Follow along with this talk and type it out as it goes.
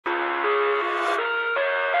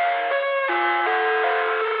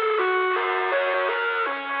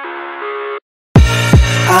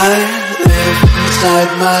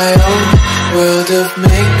inside my own world of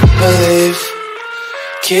make-believe.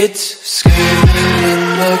 Kids screaming in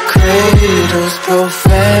their cradles,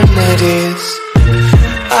 profanities.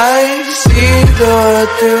 I see the world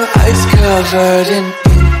through ice covered in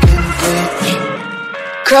ink and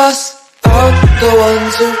bleach. Cross out the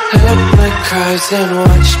ones who heard my cries and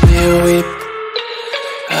watched me weep.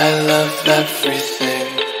 I love everything.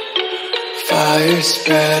 Fire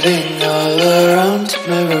spreading all around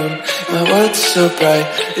my room. My world's so bright,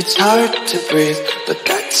 it's hard to breathe, but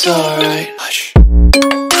that's alright. Hush.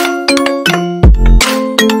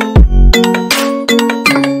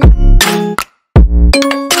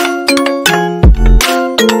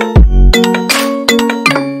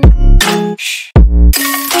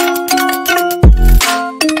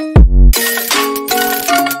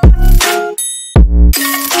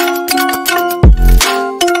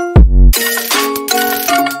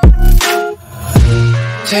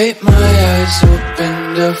 Tape my eyes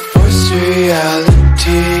open to force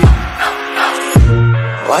reality.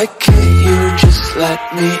 Why can't you just let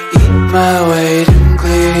me eat my weight in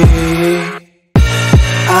glee?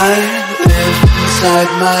 I live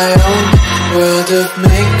inside my own world of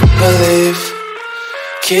make-believe.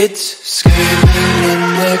 Kids screaming in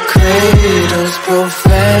their cradles,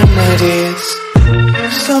 profanities.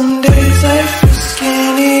 Some days I feel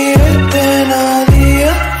skinnier than all the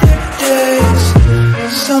other days.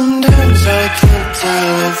 Sometimes I can't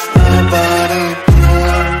tell if my body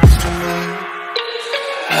belongs to me.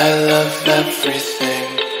 I love everything.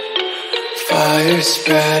 Fire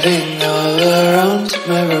spreading all around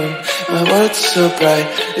my room. My world's so bright,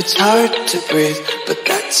 it's hard to breathe, but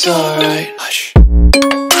that's alright. Hush.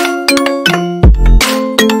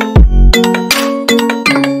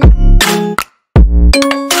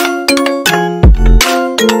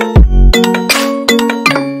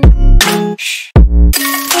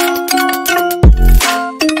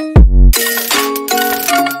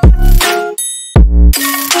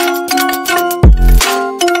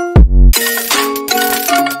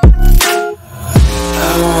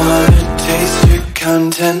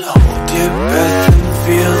 Content, hold your breath and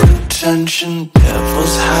feel the tension.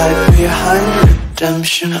 Devils hide behind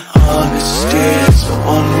redemption. Honesty is a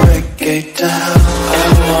one-way gate to hell. I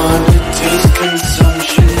wanna taste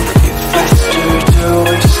consumption. Eat faster to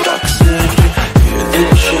waste oxygen. Hear the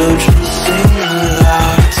children sing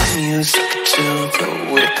aloud. It's music till the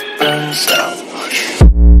wick burns out.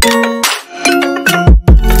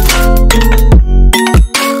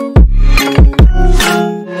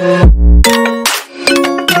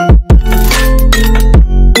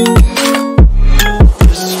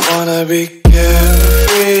 Be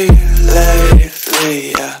carefree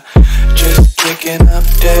lately, yeah. Just kicking up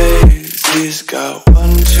daisies. Got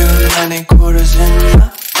one too many quarters in my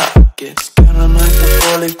pockets. Counting like the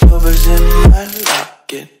 4-leaf clovers in my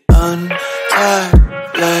locket. Untied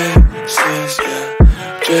laces, yeah.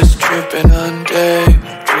 Just tripping on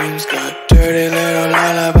daydreams. Got dirty little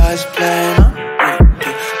lullabies playing on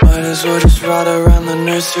repeat. Might as well just ride around the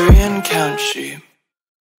nursery and count sheep.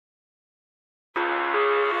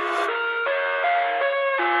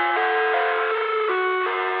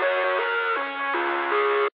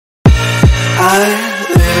 I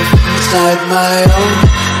live inside my own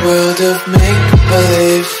world of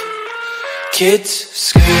make-believe. Kids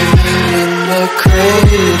screaming in their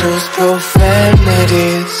cradles,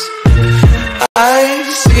 profanities. I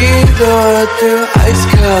see the world through ice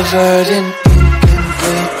covered in ink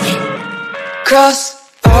and bleach. Cross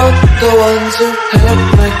out the ones who heard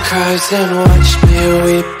my cries and watched me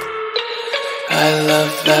weep. I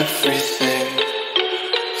love everything.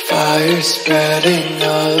 Fire spreading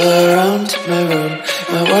all around my room.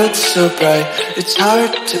 My world's so bright, it's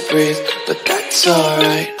hard to breathe, but that's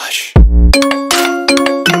alright. Hush.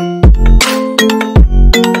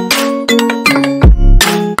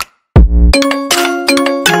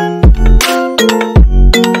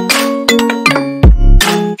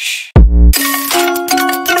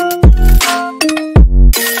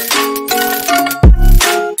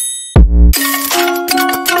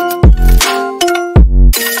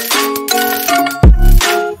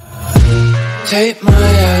 Tape my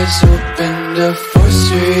eyes open to force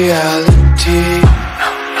reality.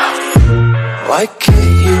 Why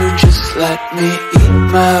can't you just let me eat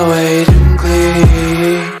my weight in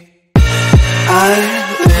glee? I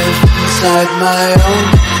live inside my own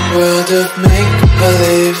world of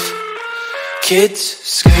make-believe. Kids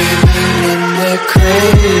screaming in their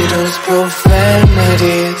cradles,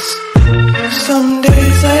 profanities. Some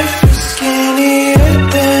days I feel skinnier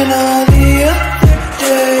than all the other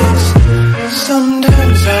days.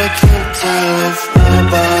 Sometimes I can't tell if my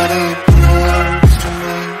body belongs to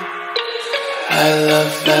me. I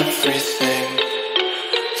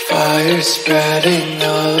Fire spreading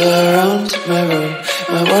all around my room.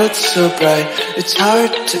 My world's so bright, it's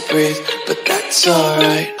hard to breathe, but that's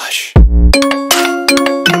alright. Hush.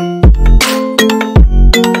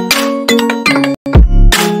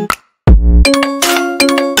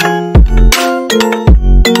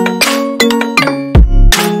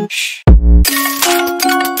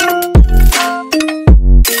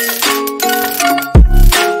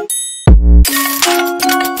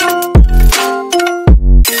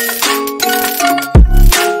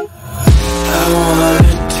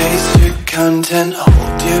 Content,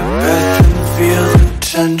 hold your breath and feel the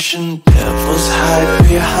tension. Devils hide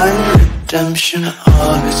behind redemption.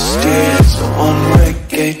 Honesty is a one-way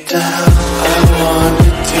gate to hell. I wanna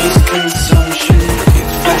taste consumption. Be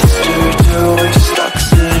faster to waste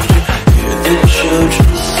oxygen. Hear the children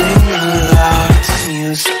sing aloud. It's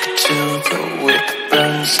music till the wick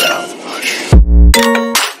burns out.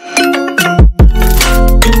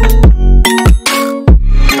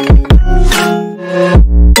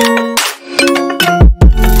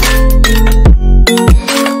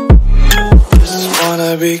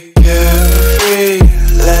 Be carefree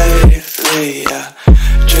lately, yeah.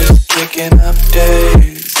 Just kicking up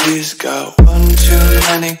daisies. Got one too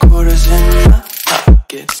many quarters in my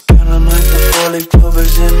pockets. Counting like the four-leaf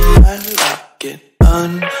clovers in my locket.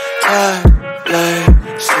 Untied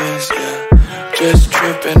laces, yeah. Just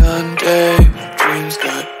tripping on daydreams.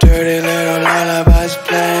 Got dirty little lullabies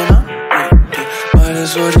playing on repeat. Might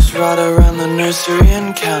as well just ride around the nursery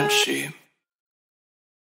and count sheep.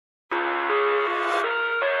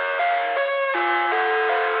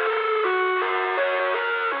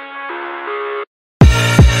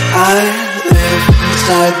 I live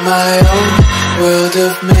inside my own world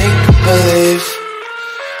of make-believe.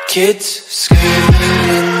 Kids screaming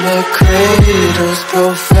in their cradles,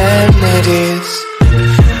 profanities.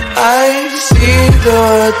 I see the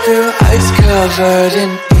world through eyes covered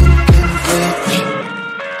in ink and bleach.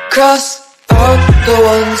 Cross out the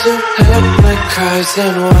ones who heard my cries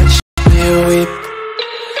and watched me weep.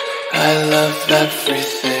 I love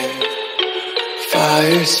everything.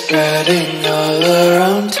 Fire spreading all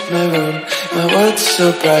around my room. My world's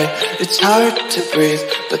so bright, it's hard to breathe,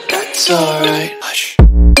 but that's alright. Hush.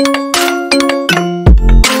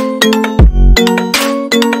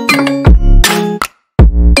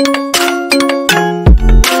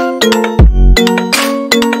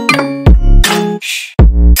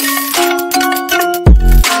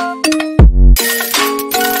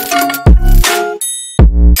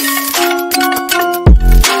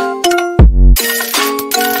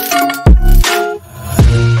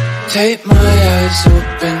 Tape my eyes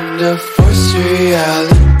open to force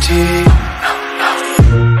reality.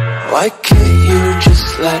 Why can't you just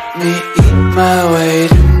let me eat my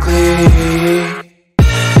weight in glee?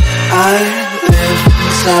 I live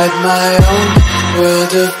inside my own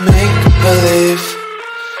world of make-believe.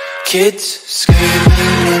 Kids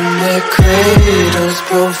screaming in their cradles,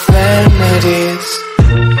 profanities.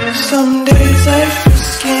 Some days I feel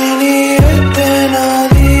skinnier than all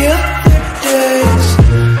the other days.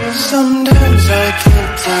 Sometimes I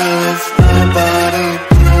can't tell if my body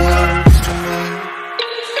belongs to me.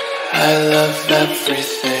 I love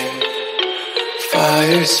everything.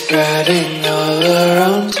 Fire spreading all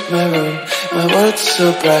around my room. My world's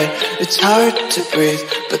so bright, it's hard to breathe,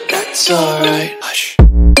 but that's alright. Hush.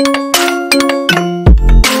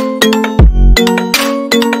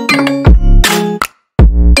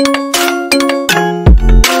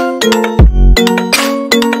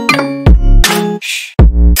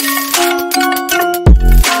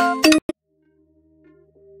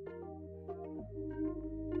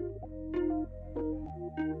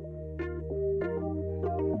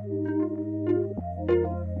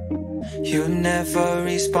 You never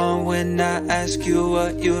respond when I ask you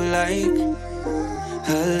what you like.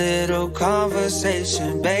 A little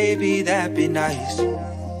conversation, baby, that'd be nice.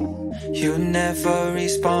 You never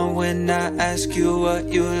respond when I ask you what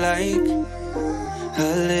you like.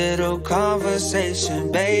 A little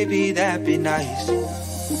conversation, baby, that'd be nice.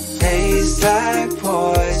 Tastes like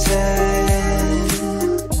poison,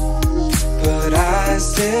 but I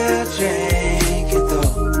still drink it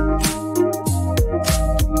though.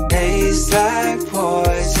 Tastes like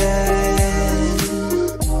poison,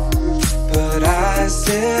 but I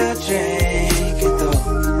still drink it though.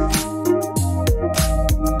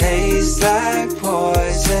 Tastes like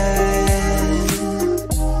poison,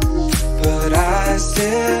 but I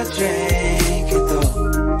still drink it though.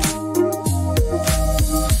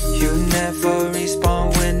 You never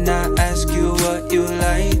respond when I ask you what you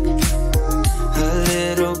like. A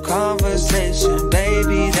little conversation,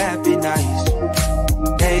 baby, that'd be nice.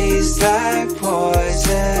 Tastes like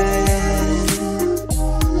poison,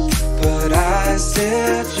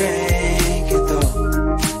 still drink it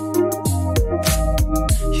though.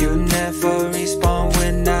 You never respond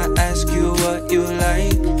when I ask you what you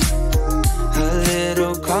like. A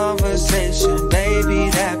little conversation, baby,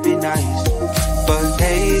 that'd be nice. But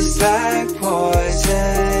tastes like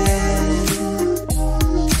poison,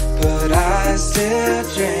 but I still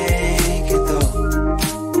drink it though.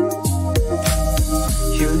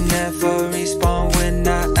 You never respond when I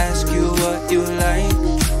ask you what you like.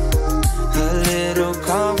 A little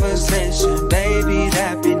conversation, baby,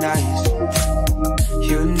 that'd be nice.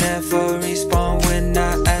 You never respond when I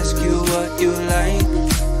ask you what you like.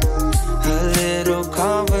 A little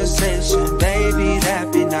conversation, baby,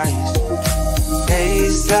 that'd be nice.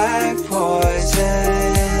 Tastes like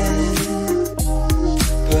poison,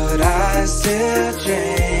 but I still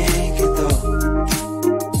drink it though.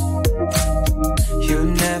 You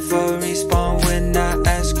never respond when I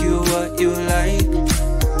ask you what you like.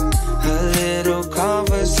 A little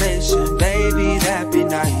conversation, baby, that'd be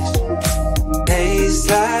nice. Tastes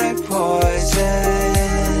like poison,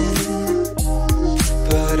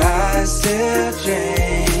 but I still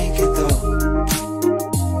drink it though.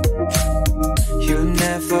 You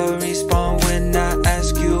never respond when I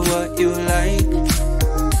ask you what you like.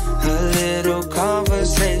 A little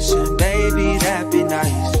conversation, baby, that'd be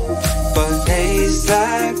nice. But tastes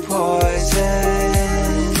like poison,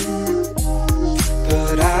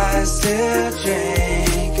 but I still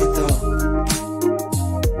drink it though.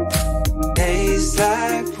 Tastes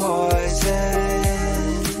like poison,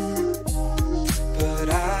 but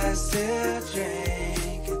I still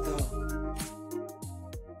drink it though.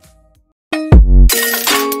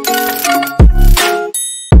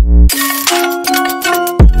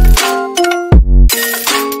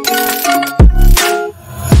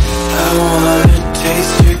 I wanna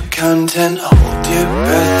taste your content, hold your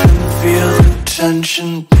breath and feel the tension.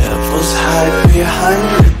 Devils hide behind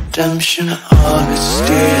redemption.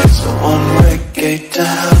 Honesty is a one-way gate to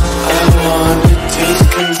hell. I wanna taste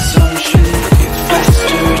consumption, breathe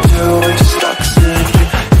faster to waste oxygen.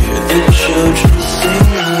 Hear the children sing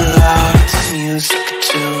aloud. It's music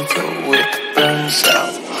till the wick burns out.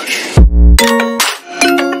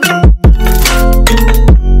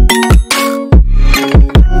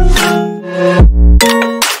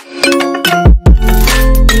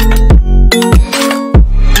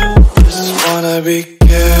 Be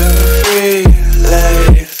carefree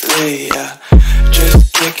lately, yeah.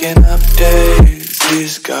 Just kicking up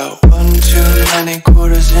daisies. Got one too many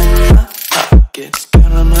quarters in my pocket.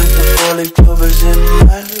 Count 'em like the 4-leaf clovers in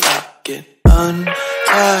my locket.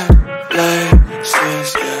 Untied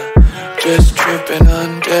laces, yeah. Just tripping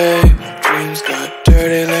on daydreams. Got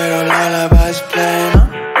dirty little lullabies playing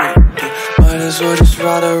on repeat. Might as well just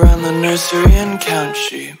ride around the nursery and count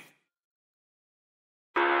sheep.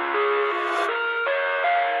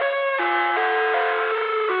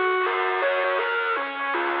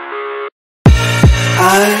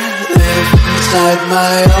 I live inside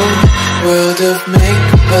my own world of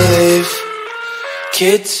make-believe.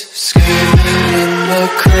 Kids screaming in the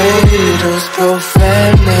cradles,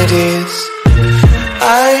 profanities.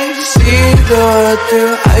 I see the world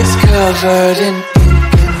through eyes covered in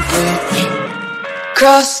ink and bleach.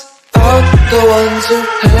 Cross out the ones who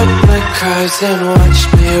heard my cries and watched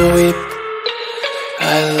me weep.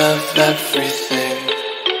 I love everything.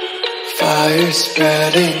 Fire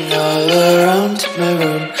spreading all around my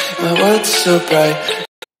room. My world's so bright.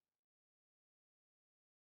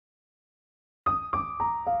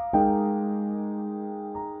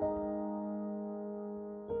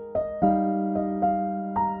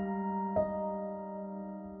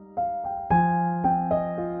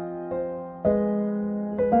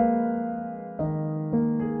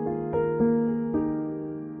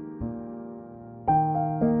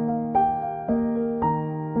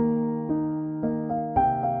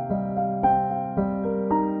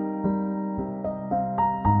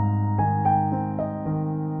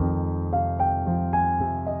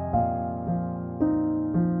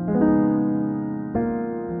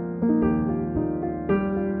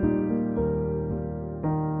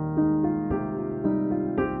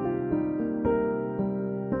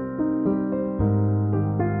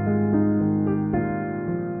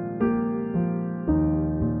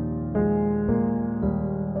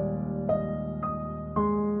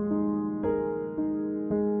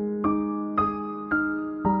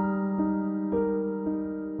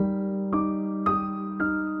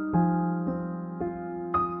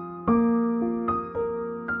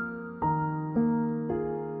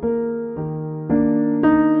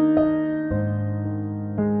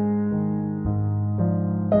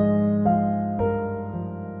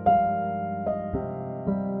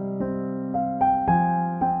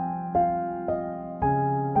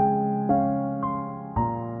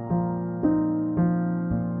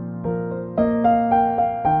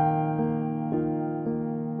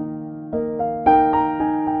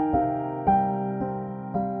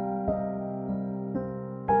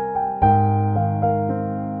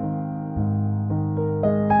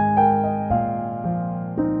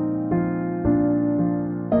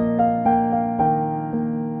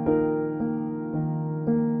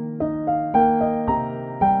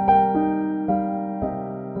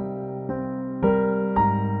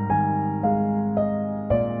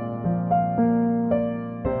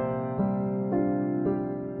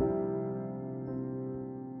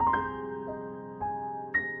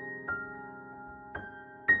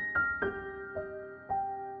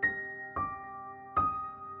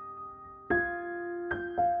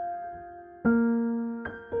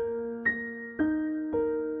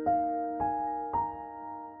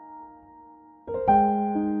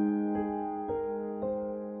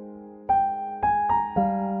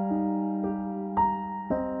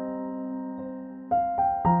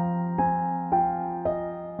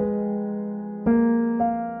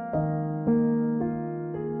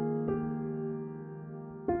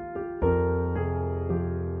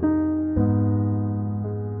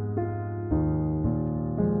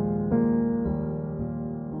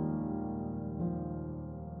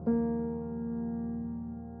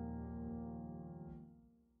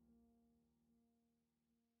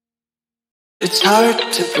 It's hard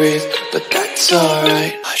to breathe, but that's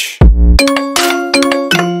alright. Hush.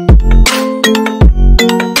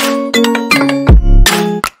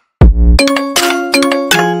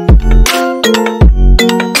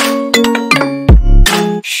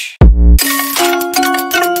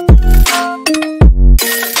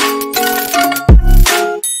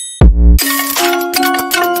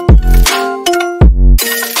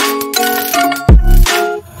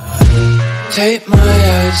 Tape my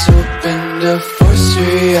eyes open to force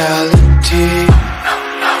reality.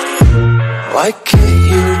 Why can't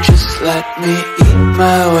you just let me eat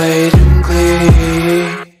my weight in glee?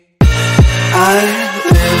 I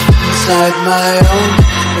live inside my own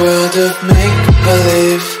world of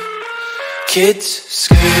make-believe. Kids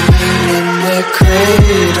screaming in their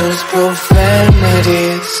cradles,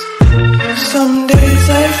 profanities. Some days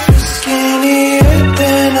I feel skinnier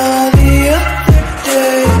than all the other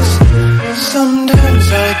days. Sometimes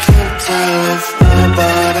I can't tell if my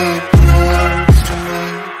body belongs to me.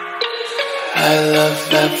 I love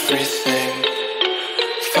everything.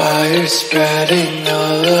 Fire spreading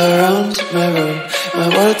all around my room. My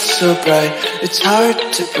world's so bright, it's hard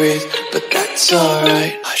to breathe, but that's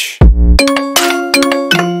alright. Hush.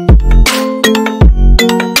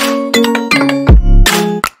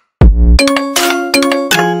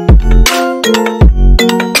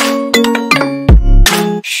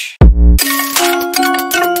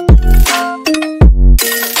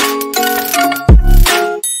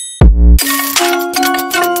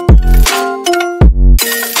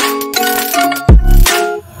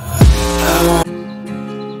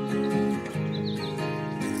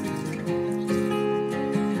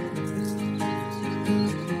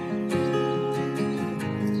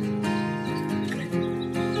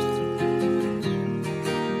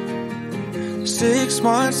 Six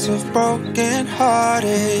months of broken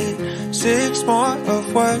hearted, 6 more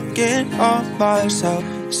of working on myself.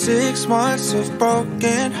 6 months of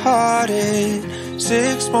broken hearted,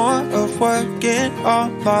 6 more of working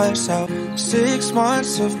on myself. 6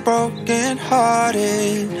 months of broken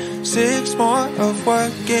hearted, 6 more of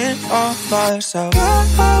working on myself. So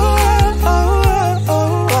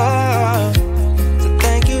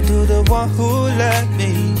thank you to the one who let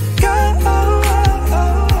me go.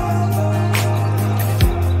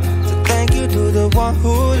 To the one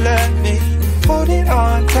who let me hold it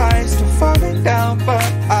on tight, still falling down, but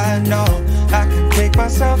I know I can pick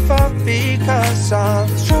myself up because I'm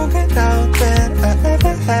stronger now than I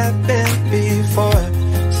ever have been before.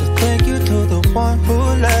 So thank you to the one who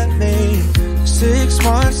let me. 6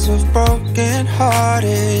 months of broken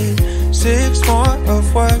hearted, 6 more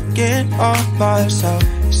of working on myself.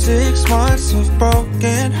 6 months of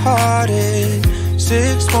broken hearted,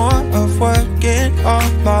 6 more of working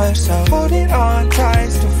on myself. Holding on tight,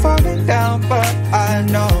 still falling down, but I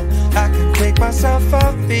know I can pick myself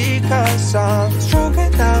up because I'm stronger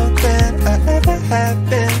now than I ever have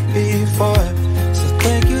been before. So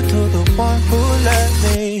thank you to the one who let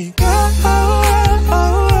me go.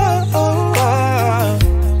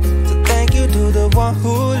 So thank you to the one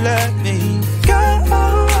who let me go.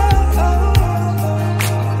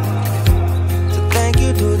 So thank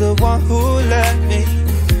you to the one who let me.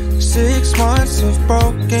 6 months of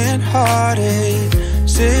broken hearted,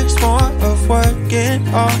 6 more of working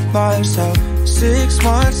on myself. 6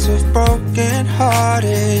 months of broken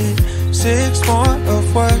hearted, 6 more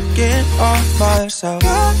of working on myself.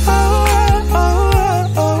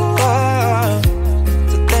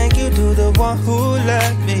 So thank you to the one who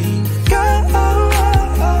let me go.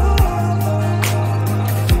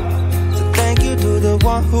 So thank you to the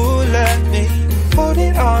one who let me hold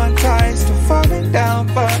it on tight, still falling down,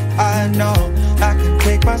 but I know I can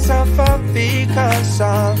pick myself up because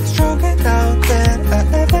I'm stronger now than I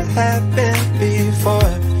ever have been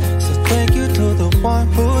before. So thank you to the one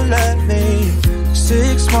who let me.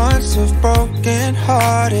 6 months of broken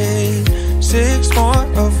hearted, 6 more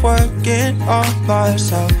of working on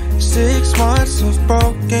myself. 6 months of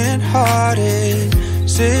broken hearted,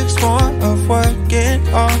 6 more of working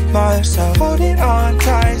on myself. Holding on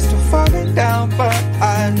tight, still falling down, but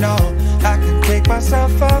I know I can pick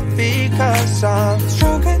myself up because I'm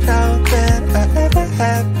stronger now than I ever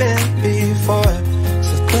have been before.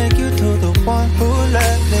 So thank you to the one who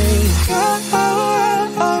let me go.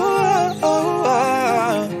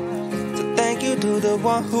 So thank you to the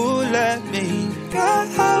one who let me go.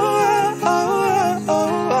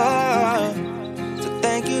 So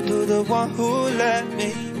thank you to the one who let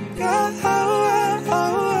me go.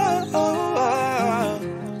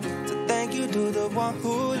 So thank you to the one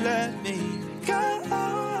who let me go.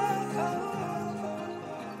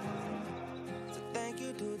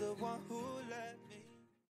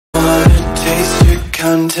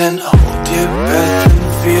 content. Hold your breath and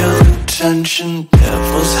feel the tension.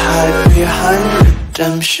 Devils hide behind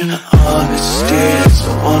redemption. Honesty is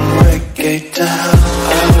a one-way gate to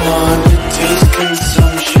hell.